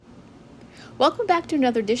Welcome back to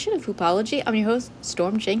another edition of Hoopology. I'm your host,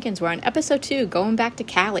 Storm Jenkins. We're on episode 2, going back to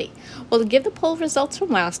Cali. We'll give the poll results from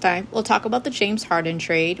last time. We'll talk about the James Harden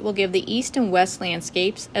trade. We'll give the East and West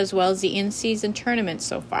landscapes, as well as the in-season tournament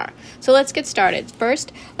so far. So let's get started.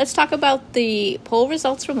 First, let's talk about the poll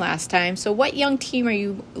results from last time. So what young team are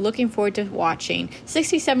you looking forward to watching?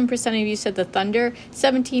 67% of you said the Thunder,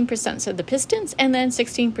 17% said the Pistons, and then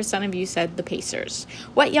 16% of you said the Pacers.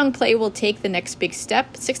 What young player will take the next big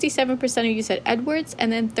step? 67% of you said Edwards,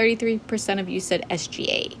 and then 33% of you said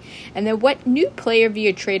SGA. And then what new player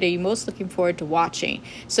via trade are you most looking forward to watching?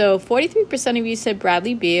 So 43% of you said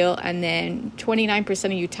Bradley Beal, and then 29%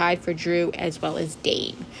 of you tied for Drew as well as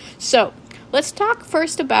Dame. So let's talk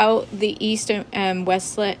first about the East and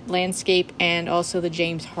West landscape and also the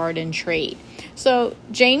James Harden trade. So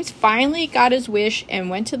James finally got his wish and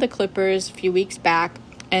went to the Clippers a few weeks back,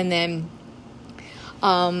 and then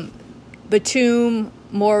Batum,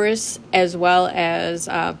 Morris, as well as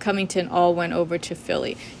Covington all went over to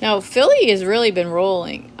Philly. Now, Philly has really been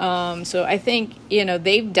rolling. So I think,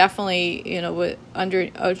 they've definitely,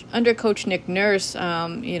 under Coach Nick Nurse,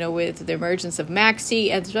 with the emergence of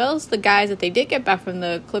Maxey, as well as the guys that they did get back from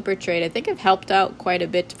the Clipper trade, I think have helped out quite a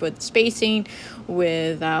bit with spacing,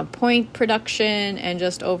 with point production, and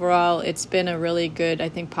just overall, it's been a really good, I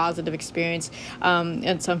think, positive experience.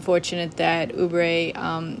 It's unfortunate that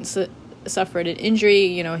Oubre suffered an injury,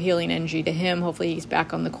 healing injury to him. Hopefully he's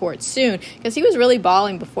back on the court soon, because he was really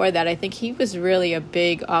balling before that. I think he was really a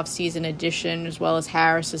big off-season addition, as well as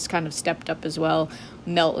Harris has kind of stepped up as well.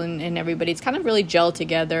 Melton and everybody, it's kind of really gelled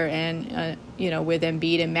together, and with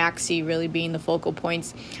Embiid and Maxey really being the focal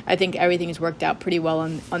points, I think everything's worked out pretty well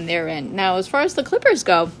on their end. Now, as far as the Clippers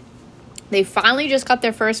go, they finally just got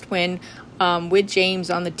their first win with James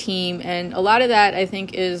on the team, and a lot of that I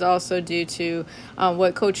think is also due to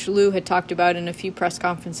what Coach Lue had talked about in a few press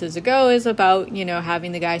conferences ago, is about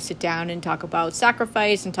having the guys sit down and talk about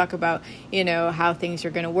sacrifice and talk about how things are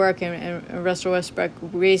going to work, and Russell Westbrook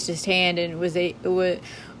raised his hand and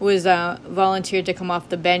was volunteered to come off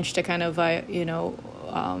the bench to kind of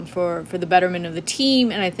for the betterment of the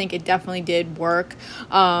team, and I think it definitely did work.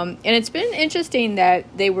 And it's been interesting that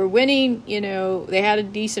they were winning. They had a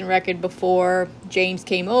decent record before James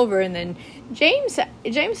came over, and then James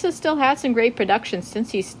has still had some great production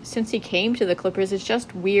since he came to the Clippers. It's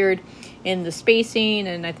just weird in the spacing,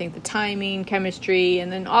 and I think the timing, chemistry,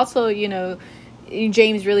 and then also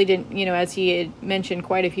James really didn't, as he had mentioned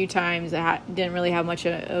quite a few times, didn't really have much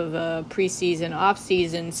of a preseason,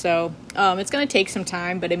 off-season. So it's going to take some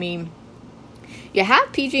time. But, you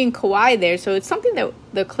have PG and Kawhi there. So it's something that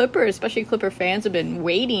the Clippers, especially Clipper fans, have been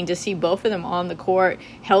waiting to see both of them on the court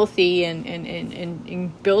healthy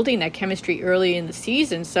and building that chemistry early in the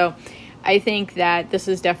season. So I think that this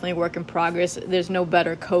is definitely a work in progress. There's no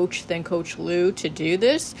better coach than Coach Lue to do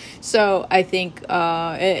this. So I think,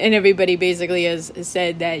 and everybody basically has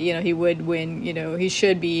said that, he would win, he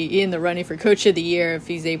should be in the running for Coach of the Year if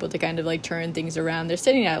he's able to kind of turn things around. They're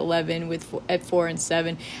sitting at 11 at 4 and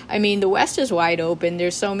 7. The West is wide open.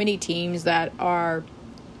 There's so many teams that are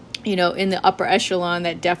in the upper echelon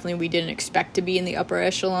that definitely we didn't expect to be in the upper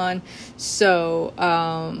echelon. So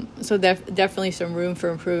definitely some room for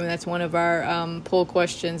improvement. That's one of our poll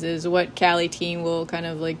questions, is what Cali team will kind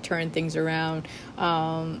of turn things around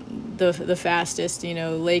the fastest,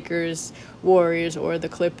 Lakers, Warriors, or the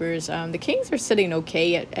Clippers. The Kings are sitting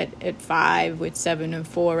okay at 5 with 7 and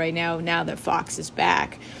 4 right now that Fox is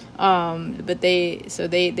back. But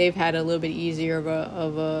they've had a little bit easier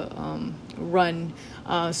of a run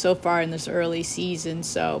so far in this early season.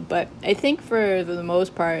 But I think for the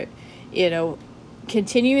most part,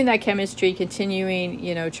 continuing that chemistry,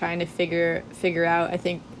 trying to figure out. I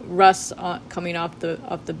think Russ coming off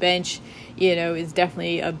the bench, is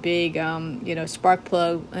definitely a big spark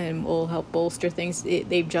plug and will help bolster things.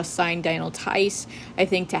 They've just signed Daniel Tice, I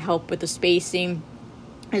think, to help with the spacing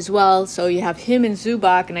as well. So you have him and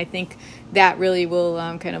Zubac, and I think that really will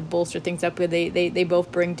kind of bolster things up. They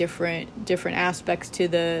both bring different aspects to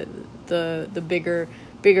the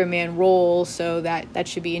bigger man role. So that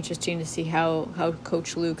should be interesting to see how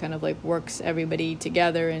Coach Lue kind of works everybody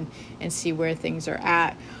together and see where things are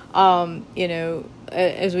at.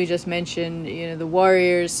 As we just mentioned, the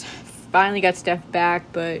Warriors finally got Steph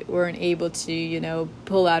back, but weren't able to,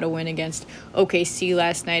 pull out a win against OKC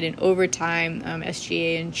last night in overtime.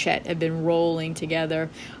 SGA and Chet have been rolling together,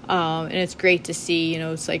 and it's great to see.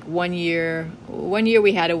 It's 1 year. 1 year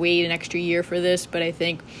we had to wait an extra year for this, but I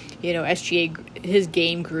think, SGA, his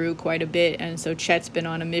game grew quite a bit, and so Chet's been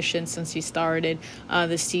on a mission since he started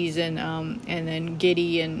the season, and then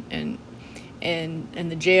Giddey and and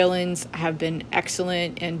the Jalen's have been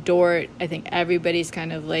excellent. And Dort, I think everybody's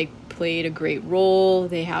kind of like played a great role.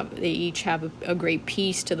 They each have a great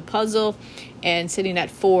piece to the puzzle, and sitting at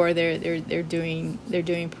 4, they're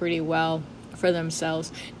doing pretty well for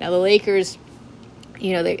themselves. Now the Lakers,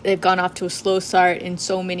 they've gone off to a slow start in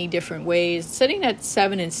so many different ways. Sitting at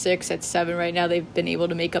 7 and 6 at 7 right now, they've been able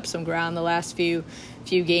to make up some ground the last few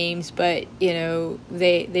games, but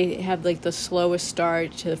they have like the slowest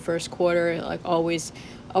start to the first quarter, like always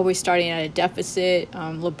starting at a deficit.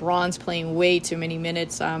 LeBron's playing way too many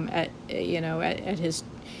minutes at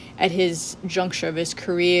his juncture of his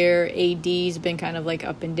career. AD's been kind of like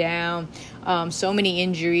up and down. So many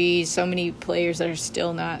injuries, so many players that are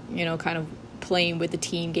still not, kind of playing with the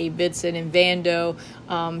team. Gabe Vincent and Vando,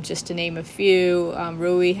 just to name a few.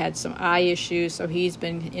 Rui had some eye issues, so he's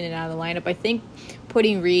been in and out of the lineup. I think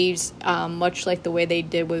putting Reeves, much like the way they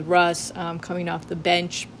did with Russ, coming off the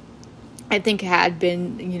bench, I think had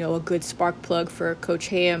been, a good spark plug for Coach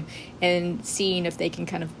Ham, and seeing if they can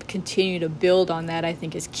kind of continue to build on that, I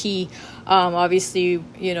think is key. Obviously,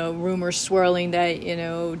 rumors swirling that,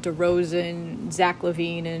 DeRozan, Zach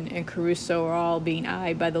LaVine, and Caruso are all being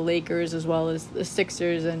eyed by the Lakers, as well as the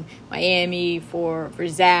Sixers and Miami for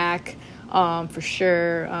Zach, for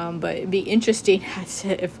sure. But it'd be interesting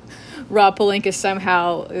if Rob Pelinka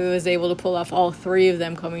somehow was able to pull off all 3 of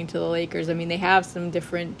them coming to the Lakers. I mean, they have some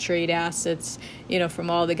different trade assets, from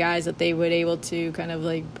all the guys that they would able to kind of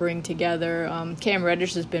like bring together. Cam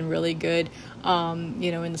Reddish has been really good,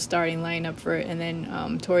 in the starting lineup and then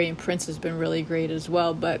Taurean Prince has been really great as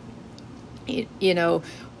well. But,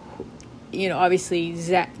 obviously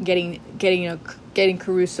Zach getting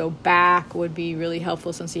Caruso back would be really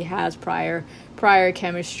helpful, since he has prior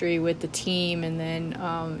chemistry with the team, and then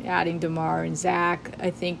adding DeMar and Zach, I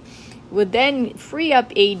think, would then free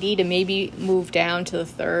up AD to maybe move down to the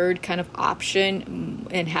 3rd kind of option,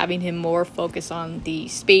 and having him more focus on the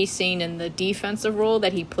spacing and the defensive role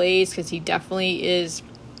that he plays, because he definitely is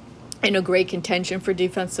in a great contention for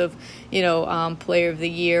defensive, player of the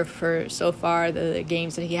year for so far, the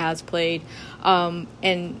games that he has played.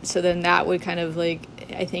 And so then that would kind of like,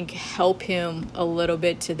 I think, help him a little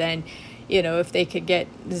bit to then, if they could get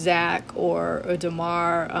Zach or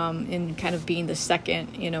DeMar in kind of being the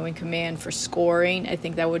second, in command for scoring, I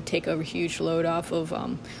think that would take a huge load off of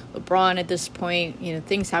LeBron at this point.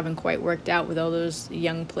 Things haven't quite worked out with all those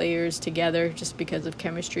young players together just because of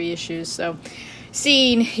chemistry issues. So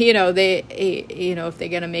seeing, if they're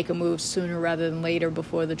going to make a move sooner rather than later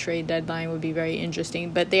before the trade deadline would be very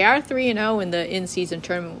interesting. But they are 3-0 in the in-season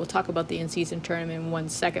tournament. We'll talk about the in-season tournament in 1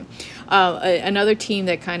 second. Another team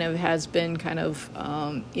that kind of has been kind of,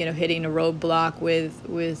 hitting a roadblock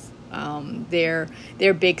with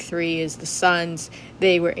their big 3 is the Suns.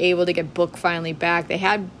 They were able to get Book finally back. They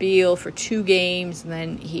had Beal for 2 games, and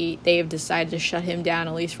then they have decided to shut him down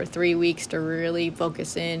at least for 3 weeks to really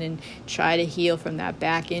focus in and try to heal from that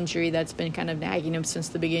back injury that's been kind of nagging him since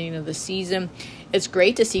the beginning of the season. It's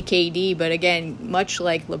great to see KD, but again, much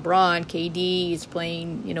like LeBron, KD is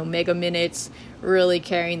playing, mega minutes, really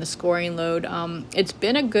carrying the scoring load. It's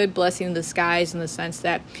been a good blessing in disguise in the sense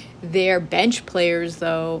that their bench players,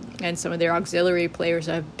 though, and some of their auxiliary players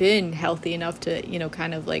have been healthy enough to,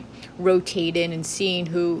 kind of like rotate in and seeing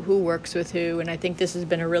who works with who. And I think this has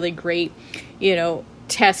been a really great,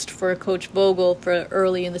 test for Coach Vogel for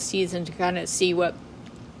early in the season to kind of see what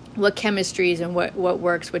chemistries and what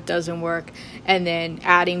works, what doesn't work. And then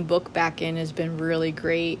adding Book back in has been really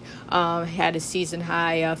great. Had a season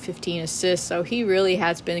high 15 assists, so he really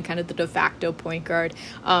has been kind of the de facto point guard.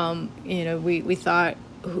 We thought,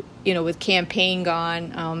 with Campaign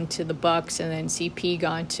gone to the Bucks and then CP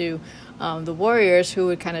gone to the Warriors, who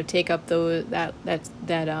would kind of take up that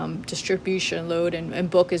distribution load, and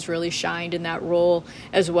Book has really shined in that role,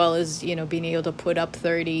 as well as being able to put up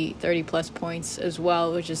 30 plus points as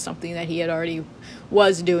well, which is something that he had already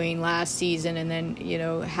was doing last season. And then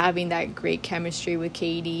having that great chemistry with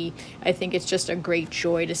KD, I think it's just a great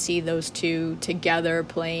joy to see those two together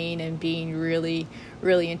playing and being really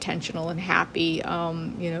intentional and happy,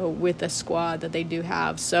 with the squad that they do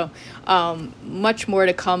have. So much more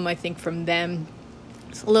to come, I think, from them.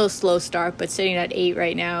 It's a little slow start, but sitting at 8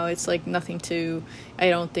 right now, it's like nothing to, I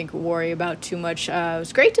don't think worry about too much. It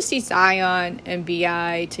was great to see Zion and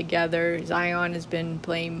BI together. Zion has been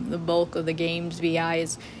playing the bulk of the games. BI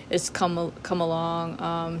has come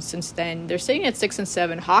along since then. They're sitting at 6 and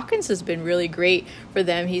 7. Hawkins has been really great for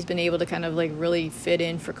them. He's been able to kind of like really fit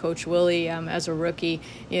in for Coach Willie as a rookie.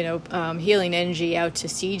 Healing energy out to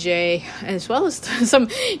CJ, as well as some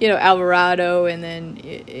Alvarado, and then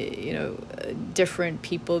different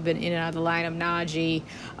people have been in and out of the lineup.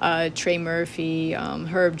 Najee, Trey Murphy,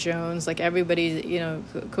 Herb Jones, like everybody.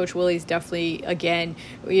 Coach Willie's definitely, again,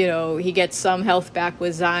 he gets some health back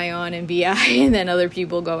with Zion and BI, and then other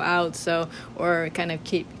people go out, or kind of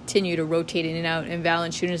continue to rotate in and out. And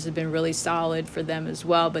Valanciunas has been really solid for them as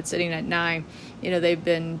well. But sitting at 9, they've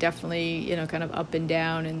been definitely kind of up and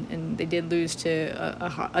down, and they did lose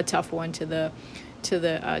to a tough one to the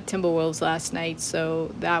Timberwolves last night,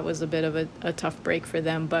 so that was a bit of a tough break for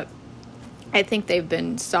them. But I think they've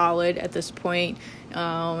been solid at this point,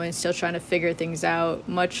 and still trying to figure things out,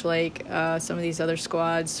 much like some of these other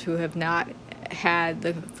squads who have not had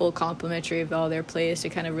the full complementary of all their players to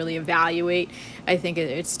kind of really evaluate. I think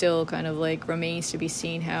it still kind of like remains to be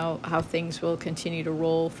seen how things will continue to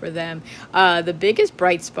roll for them. The biggest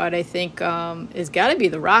bright spot, I think, has got to be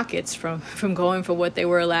the Rockets from going for what they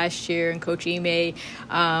were last year, and Coach Ime,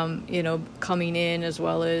 coming in, as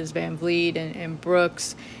well as Van Vliet and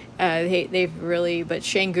Brooks. They've really, but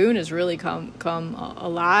Şengün has really come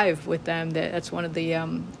alive with them. That's one of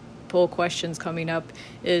the poll questions coming up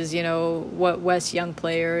is, what West young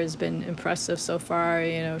player has been impressive so far.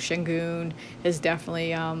 Şengün is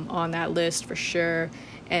definitely on that list for sure.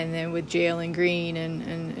 And then with Jalen Green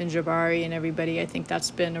and Jabari and everybody, I think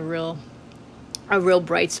that's been a real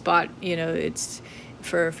bright spot. It's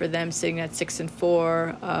for them sitting at 6 and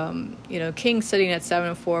 4. King sitting at 7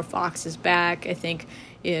 and 4. Fox is back. I think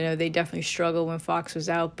they definitely struggled when Fox was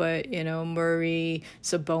out, but Murray,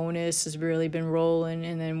 Sabonis has really been rolling,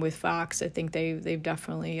 and then with Fox, I think they've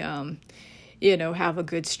definitely have a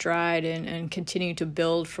good stride and continue to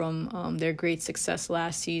build from their great success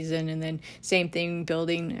last season. And then same thing,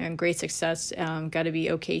 building and great success. Got to be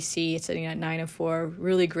OKC. It's sitting at 9 and 4.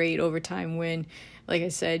 Really great overtime win. Like I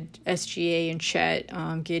said, SGA and Chet,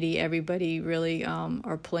 Giddey, everybody really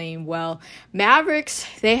are playing well. Mavericks,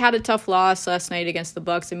 they had a tough loss last night against the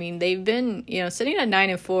Bucks. I mean, they've been sitting at 9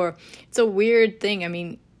 and 4. It's a weird thing. I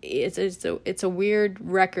mean, it's a weird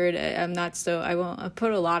record. I won't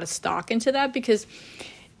put a lot of stock into that, because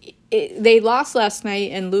they lost last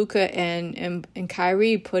night, and Luka and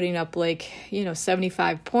Kyrie putting up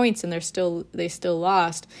 75 points, and they still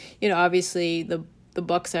lost. Obviously the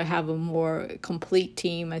Bucks have a more complete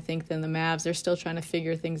team, I think, than the Mavs. They're still trying to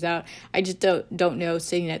figure things out. I just don't know,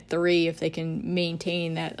 sitting at 3, if they can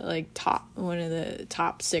maintain that one of the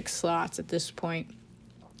top 6 slots at this point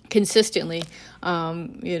consistently.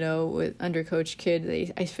 With under Coach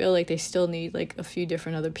Kidd, I feel like they still need a few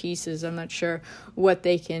different other pieces. I'm not sure what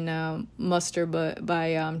they can muster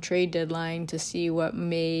by trade deadline to see what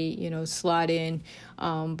may slot in.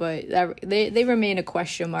 But they remain a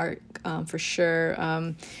question mark for sure.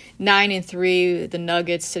 9 and 3, the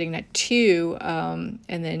Nuggets sitting at 2, and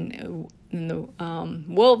then the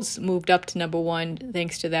Wolves moved up to number 1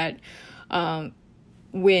 thanks to that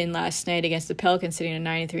win last night against the Pelicans, sitting at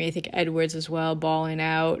 9 and 3. I think Edwards as well balling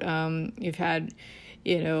out. You've had,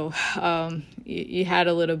 you had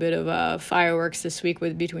a little bit of fireworks this week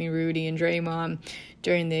between Rudy and Draymond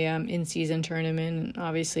during the in-season tournament.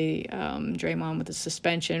 Obviously, Draymond with the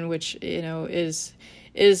suspension, which is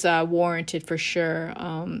warranted for sure.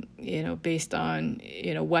 Based on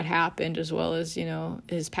what happened, as well as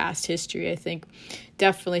his past history. I think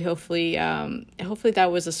definitely, hopefully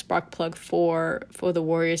that was a spark plug for the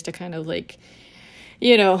Warriors to kind of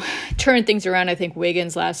turn things around. I think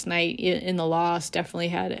Wiggins last night in the loss definitely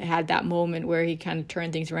had that moment where he kind of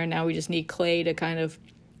turned things around. Now we just need Clay to kind of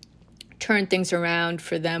turn things around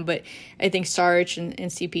for them. But I think Sarge and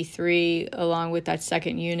CP3, along with that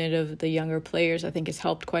second unit of the younger players, I think has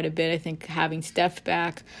helped quite a bit. I think having Steph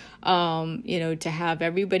back, to have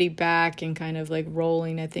everybody back and kind of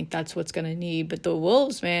rolling, I think that's what's going to need. But the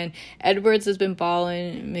Wolves, man, Edwards has been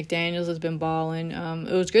balling, McDaniels has been balling.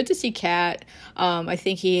 It was good to see Cat. I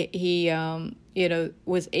think he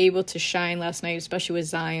was able to shine last night, especially with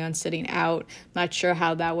Zion sitting out. Not sure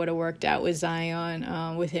how that would have worked out with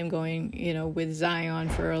Zion, with him going, with Zion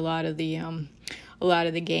for a lot of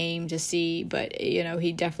the game to see. But,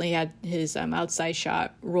 he definitely had his outside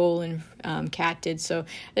shot rolling, Cat did. So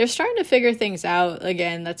they're starting to figure things out.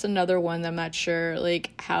 Again, that's another one that I'm not sure,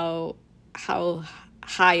 how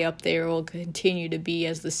high up there, will continue to be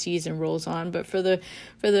as the season rolls on. But for the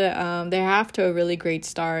they're off to a really great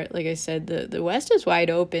start. Like I said, the West is wide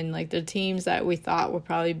open. Like the teams that we thought would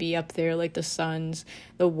probably be up there, like the Suns,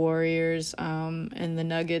 the Warriors, and the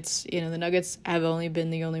Nuggets. You know, the Nuggets have only been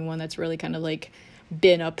the only one that's really kind of like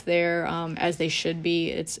been up there as they should be.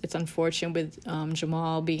 It's unfortunate with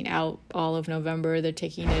Jamal being out all of November. They're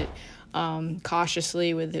taking it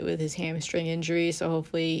cautiously with his hamstring injury, so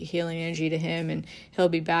hopefully healing energy to him, and he'll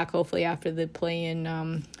be back hopefully after the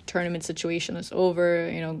play-in tournament situation is over,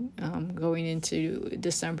 going into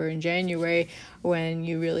December and January, when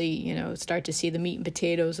you really start to see the meat and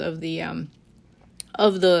potatoes of the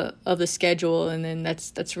schedule, and then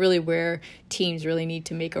that's really where teams really need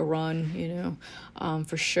to make a run,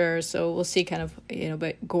 for sure. So we'll see kind of,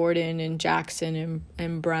 but Gordon and Jackson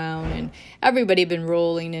and Brown and everybody been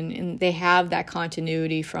rolling, and they have that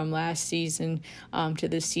continuity from last season to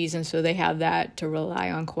this season, so they have that to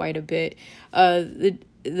rely on quite a bit.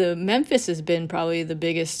 The Memphis has been probably the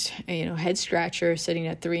biggest, head scratcher, sitting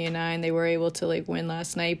at 3-9. They were able to win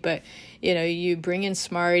last night, but you bring in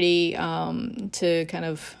Smarty to kind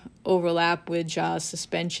of overlap with Ja's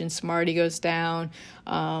suspension. Smarty goes down,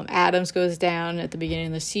 Adams goes down at the beginning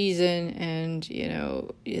of the season, and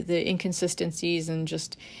the inconsistencies and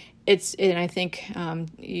just. And I think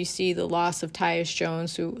you see the loss of Tyus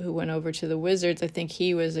Jones, who went over to the Wizards. I think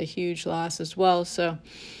he was a huge loss as well. So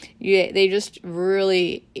they just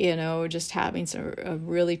really, just having a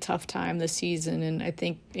really tough time this season. And I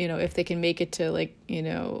think, if they can make it to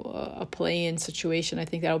a play-in situation, I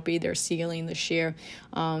think that'll be their ceiling this year.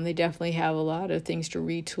 They definitely have a lot of things to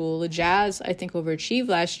retool. The Jazz, I think, overachieved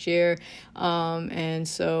last year. And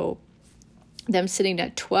so them sitting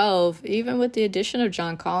at 12, even with the addition of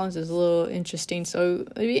John Collins, is a little interesting. So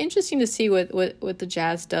it'd be interesting to see what the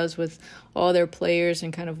Jazz does with all their players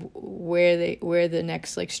and kind of where the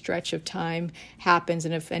next stretch of time happens,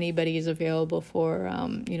 and if anybody is available for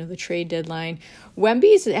the trade deadline.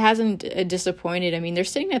 Wemby's hasn't disappointed. I mean, they're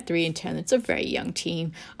sitting at 3-10. It's a very young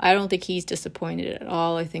team. I don't think he's disappointed at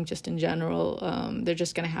all. I think just in general, they're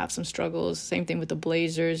just going to have some struggles. Same thing with the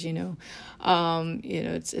Blazers.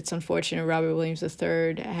 It's unfortunate. Robert Williams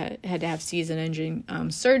III had to have season-ending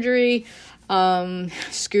surgery.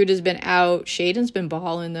 Scoot has been out. Shaden's been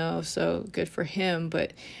balling though, so good for him.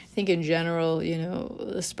 But I think in general,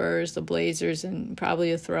 the Spurs, the Blazers, and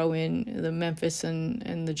probably a throw in the Memphis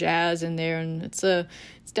and the Jazz in there, and it's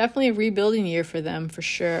definitely a rebuilding year for them for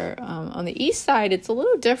sure. On the East side, it's a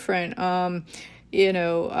little different.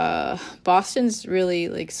 Boston's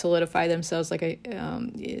really solidified themselves.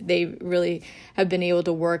 They really have been able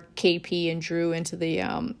to work KP and Drew into the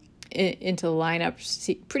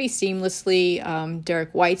lineup pretty seamlessly.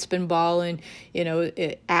 Derek White's been balling.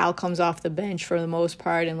 Al comes off the bench for the most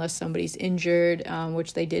part, unless somebody's injured,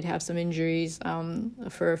 which they did have some injuries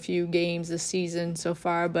for a few games this season so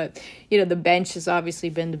far. But, the bench has obviously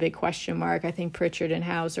been the big question mark. I think Pritchard and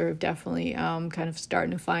Hauser have definitely kind of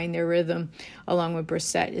starting to find their rhythm, along with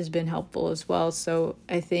Brissett has been helpful as well. So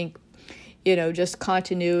I think just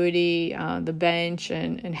continuity, the bench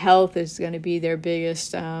and health is going to be their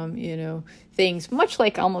biggest, things, much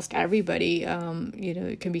like almost everybody,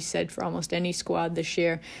 it can be said for almost any squad this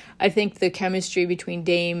year. I think the chemistry between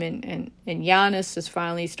Dame and Giannis has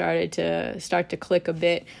finally started to click a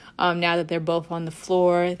bit now that they're both on the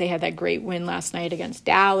floor. They had that great win last night against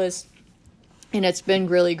Dallas. And it's been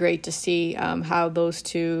really great to see how those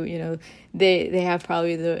two, they have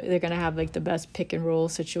probably they're going to have the best pick and roll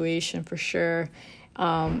situation for sure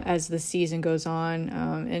as the season goes on.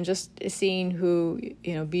 And just seeing who,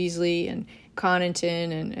 Beasley and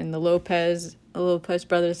Connaughton and the Lopez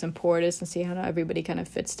brothers and Portis, and see how everybody kind of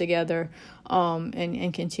fits together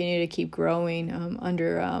and continue to keep growing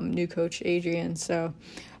under new coach Adrian. So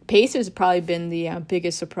Pacers have probably been the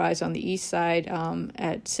biggest surprise on the East side,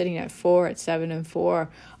 at sitting at 7-4.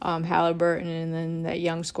 Halliburton, and then that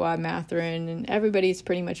young squad, Mathurin, and everybody's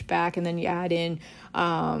pretty much back. And then you add in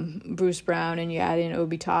Bruce Brown, and you add in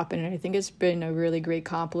Obi Toppin, and I think it's been a really great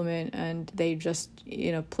compliment. And they just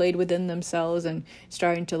played within themselves and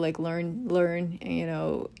starting to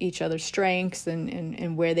learn each other's strengths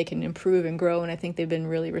and where they can improve and grow. And I think they've been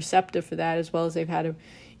really receptive for that, as well as they've had a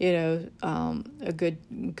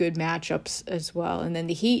good matchups as well. And then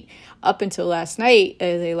the Heat, up until last night,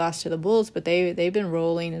 they lost to the Bulls, but they've been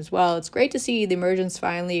rolling as well. It's great to see the emergence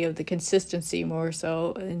finally of the consistency, more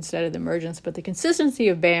so instead of the emergence, but the consistency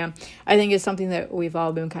of Bam, I think, is something that we've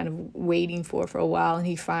all been kind of waiting for a while, and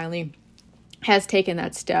he finally has taken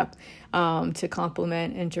that step to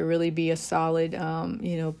complement and to really be a solid,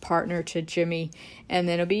 partner to Jimmy. And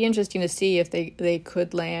then it'll be interesting to see if they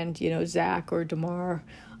could land, Zach or DeMar,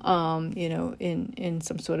 in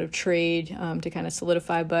some sort of trade to kind of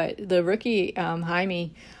solidify. But the rookie,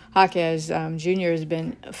 Jaime Jaquez Jr. has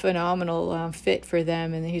been a phenomenal fit for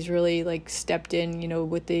them, and he's really stepped in,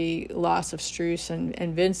 with the loss of Strus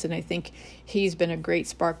and Vincent. I think he's been a great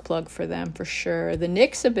spark plug for them for sure. The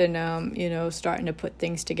Knicks have been, starting to put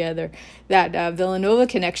things together. That Villanova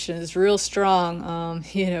connection is real strong,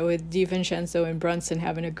 with DiVincenzo and Brunson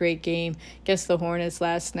having a great game against the Hornets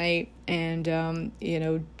last night. And,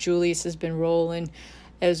 Julius has been rolling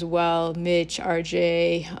as well. Mitch,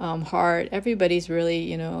 RJ, Hart, everybody's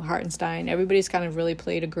really, Hartenstein, everybody's kind of really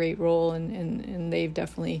played a great role, and they've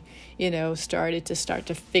definitely, started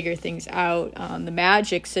to figure things out. The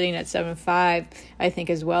Magic sitting at 7-5, I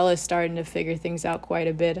think, as well, is starting to figure things out quite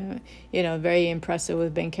a bit. Very impressive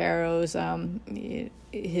with Banchero's,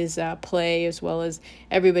 his play, as well as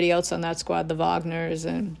everybody else on that squad, the Wagners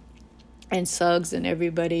and Suggs and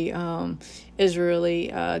everybody is really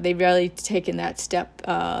they've really taken that step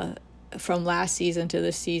from last season to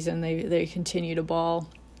this season. They continue to ball.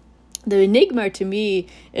 The enigma to me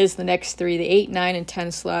is the next three, the 8, 9, and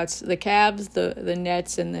 10 slots. The Cavs, the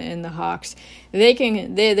Nets, and the Hawks. They're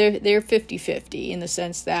 50-50 in the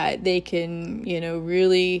sense that they can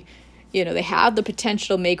really, they have the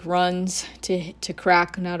potential to make runs to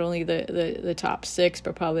crack not only the top 6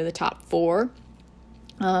 but probably the top 4.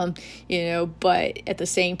 But at the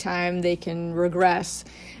same time, they can regress.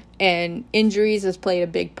 And injuries has played a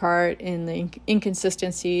big part in the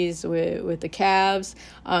inconsistencies with the Cavs.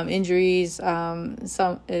 Injuries,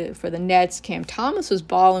 for the Nets, Cam Thomas was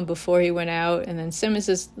balling before he went out, and then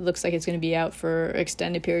Simmons looks like it's going to be out for an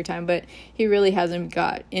extended period of time, but he really hasn't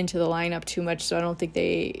got into the lineup too much, so I don't think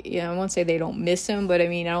I won't say they don't miss him, but I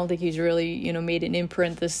don't think he's really, made an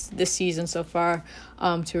imprint this season so far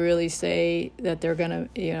to really say that they're going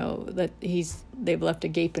to, that they've left a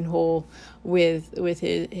gaping hole with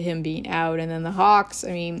him being out. And then the Hawks,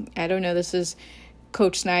 I don't know, this is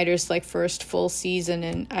Coach Snyder's first full season,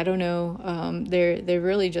 and I don't know, they're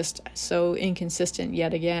really just so inconsistent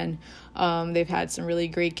yet again. They've had some really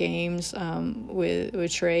great games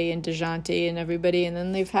with Trey and DeJounte and everybody, and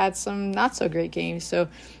then they've had some not so great games. So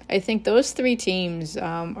I think those 3 teams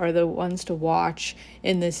are the ones to watch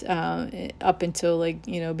in this up until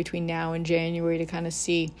between now and January to kind of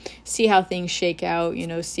see how things shake out.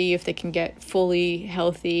 See if they can get fully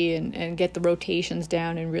healthy and get the rotations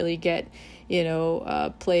down and really get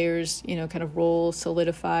players, kind of role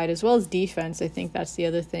solidified, as well as defense. I think that's the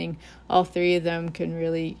other thing. All 3 of them can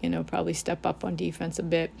really, probably step up on defense a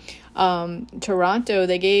bit. Toronto,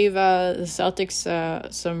 they gave the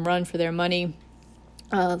Celtics some run for their money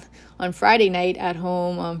on Friday night at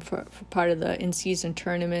home for part of the in-season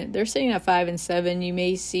tournament. They're sitting at 5-7. You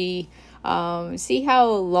may see how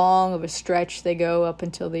long of a stretch they go up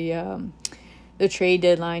until the trade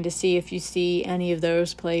deadline to see if you see any of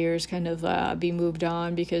those players kind of be moved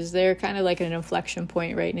on, because they're kind of like at an inflection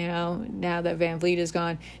point right now that Van Vliet is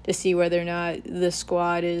gone, to see whether or not the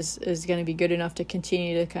squad is going to be good enough to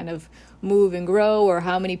continue to kind of move and grow, or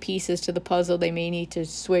how many pieces to the puzzle they may need to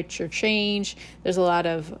switch or change. There's a lot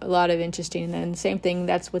of interesting. And then same thing,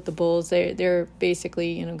 that's with the Bulls. They're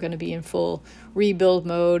basically going to be in full rebuild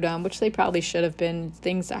mode, which they probably should have been.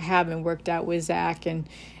 Things that haven't worked out with Zach and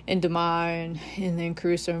DeMar and then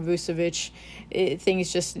Caruso and Vucevic,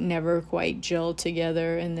 things just never quite gelled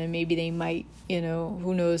together. And then maybe they might,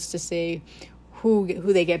 who knows to say who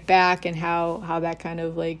they get back and how that kind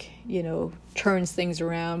of turns things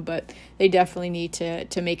around. But they definitely need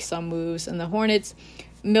to make some moves. And the Hornets,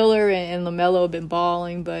 Miller and LaMelo have been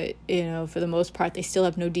balling, but for the most part they still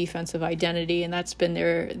have no defensive identity, and that's been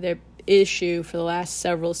their issue for the last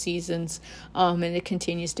several seasons, and it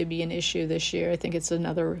continues to be an issue this year. I think it's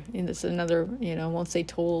another I won't say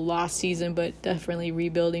total lost season, but definitely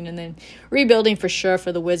rebuilding, and then rebuilding for sure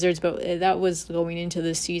for the Wizards. But that was going into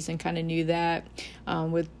this season, kind of knew that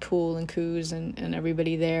with Poole and Kuz and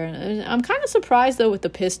everybody there. And I'm kind of surprised though with the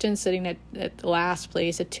Pistons sitting at the last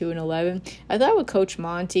place at 2-11. I thought with Coach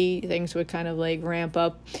Monty things would kind of like ramp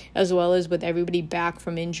up, as well as with everybody back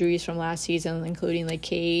from injuries from last season, including like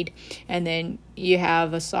Cade, and then you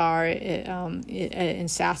have Asar and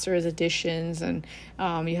Sasser as additions, and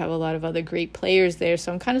you have a lot of other great players there.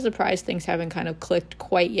 So I'm kind of surprised things haven't kind of clicked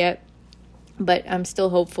quite yet. But I'm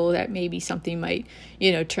still hopeful that maybe something might,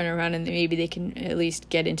 turn around, and maybe they can at least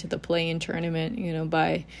get into the play-in tournament,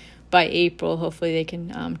 by by April, hopefully they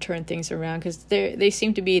can turn things around, because they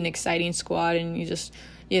seem to be an exciting squad, and you just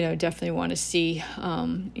definitely want to see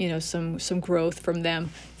some growth from them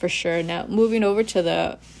for sure. Now moving over to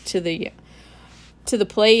the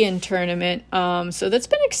play-in tournament. So that's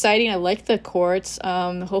been exciting. I like the courts.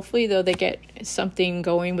 Hopefully, though, they get something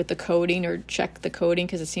going with the coating, or check the coating,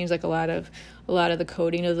 because it seems like a lot of the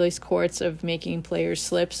coating of these courts of making players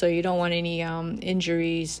slip. So you don't want any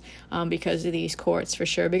injuries because of these courts for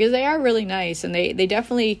sure, because they are really nice, and they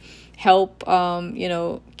definitely help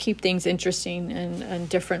keep things interesting and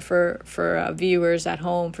different for viewers at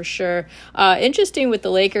home for sure. Interesting with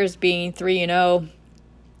the Lakers being 3-0.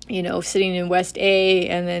 Sitting in West A,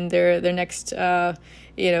 and then their next,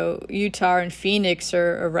 Utah and Phoenix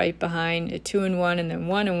are right behind at 2-1 and then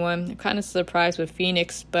 1-1. I'm kind of surprised with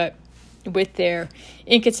Phoenix, but with their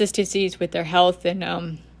inconsistencies with their health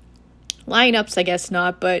and lineups, I guess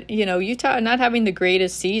not. But Utah not having the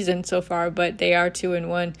greatest season so far, but they are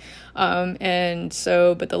 2-1.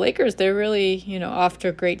 But the Lakers, they're really off to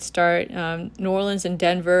a great start. New Orleans and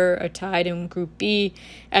Denver are tied in Group B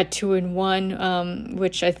at 2-1,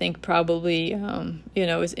 which I think probably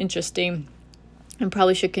is interesting and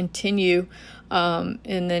probably should continue. And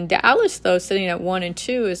then Dallas, though, sitting at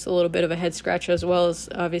 1-2 is a little bit of a head scratcher, as well as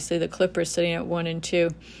obviously the Clippers sitting at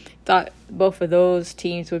 1-2. Thought both of those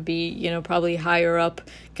teams would be, probably higher up,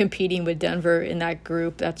 competing with Denver in that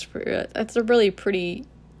group. That's a really pretty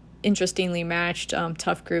interestingly matched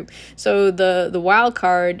tough group. So the wild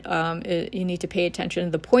card, you need to pay attention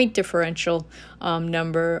to the point differential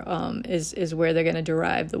number is where they're going to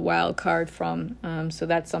derive the wild card from. So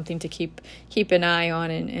that's something to keep an eye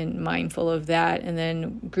on and mindful of that. And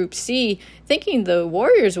then Group C, thinking the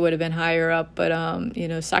Warriors would have been higher up, but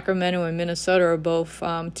Sacramento and Minnesota are both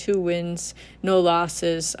 2 wins, no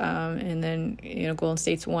losses, and then Golden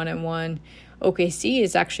State's 1-1. OKC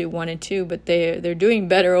is actually 1-2, but they're doing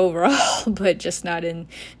better overall, but just not in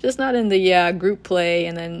the group play.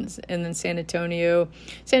 And then San Antonio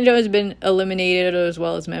has been eliminated, as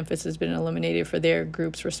well as Memphis has been eliminated for their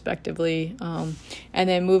groups respectively. And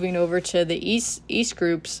then moving over to the East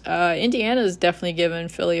groups, Indiana's definitely given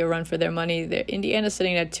Philly a run for their money. Indiana's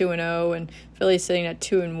sitting at 2-0, and Philly's sitting at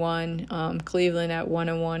 2-1. Cleveland at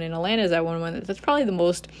 1-1, and Atlanta's at 1-1. That's probably the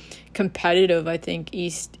most competitive, I think,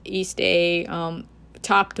 East A,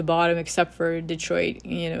 top to bottom, except for Detroit,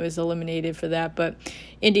 is eliminated for that. But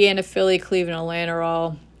Indiana, Philly, Cleveland, Atlanta are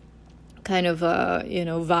all kind of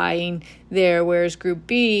vying there, whereas Group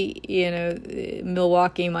B,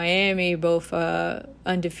 Milwaukee, Miami both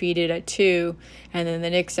undefeated at 2, and then the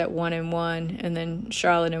Knicks at 1-1, and then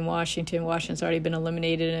Charlotte and Washington. Washington's already been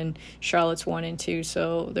eliminated, and Charlotte's 1-2,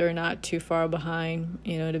 so they're not too far behind,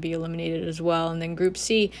 to be eliminated as well. And then Group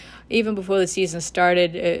C, even before the season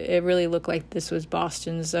started, it really looked like this was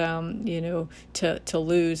Boston's, to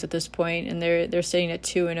lose at this point, and they're sitting at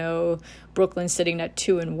 2-0. Brooklyn sitting at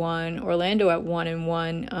 2-1, Orlando at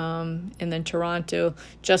 1-1, and then Toronto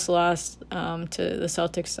just lost to the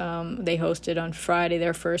Celtics. They hosted on Friday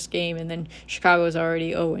their first game, and then Chicago is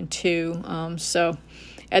already 0-2. So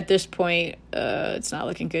at this point, it's not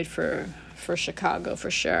looking good for Chicago for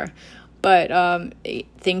sure. But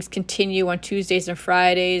things continue on Tuesdays and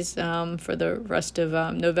Fridays for the rest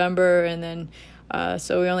of November, and then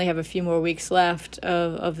so we only have a few more weeks left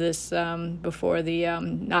of this before the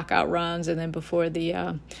knockout rounds, and then before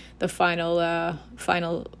the final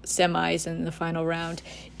semis and the final round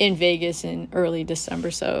in Vegas in early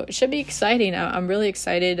December. So it should be exciting. I'm really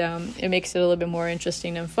excited. It makes it a little bit more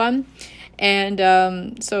interesting and fun.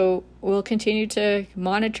 And so we'll continue to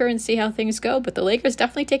monitor and see how things go. But the Lakers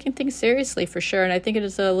definitely taking things seriously for sure. And I think it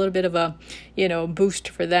is a little bit of a, boost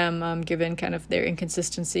for them, given kind of their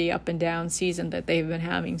inconsistency up and down season that they've been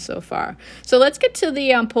having so far. So let's get to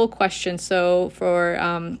the poll question. So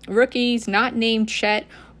for rookies not named Chet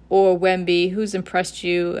or Wemby, who's impressed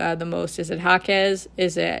you the most? Is it Jaquez,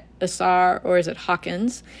 is it Asar, or is it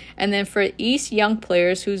Hawkins? And then for East young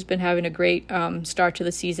players, who's been having a great start to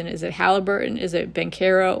the season? Is it Halliburton, is it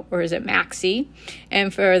Banchero, or is it Maxey?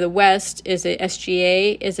 And for the West, is it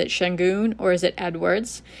SGA, is it Şengün, or is it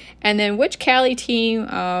Edwards? And then which Cali team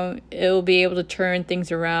will be able to turn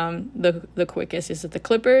things around the quickest? Is it the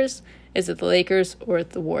Clippers, is it the Lakers, or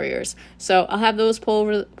the Warriors? So I'll have those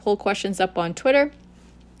poll questions up on Twitter.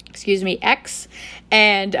 X.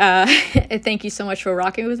 And thank you so much for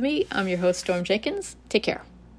rocking with me. I'm your host, Storm Jenkins. Take care.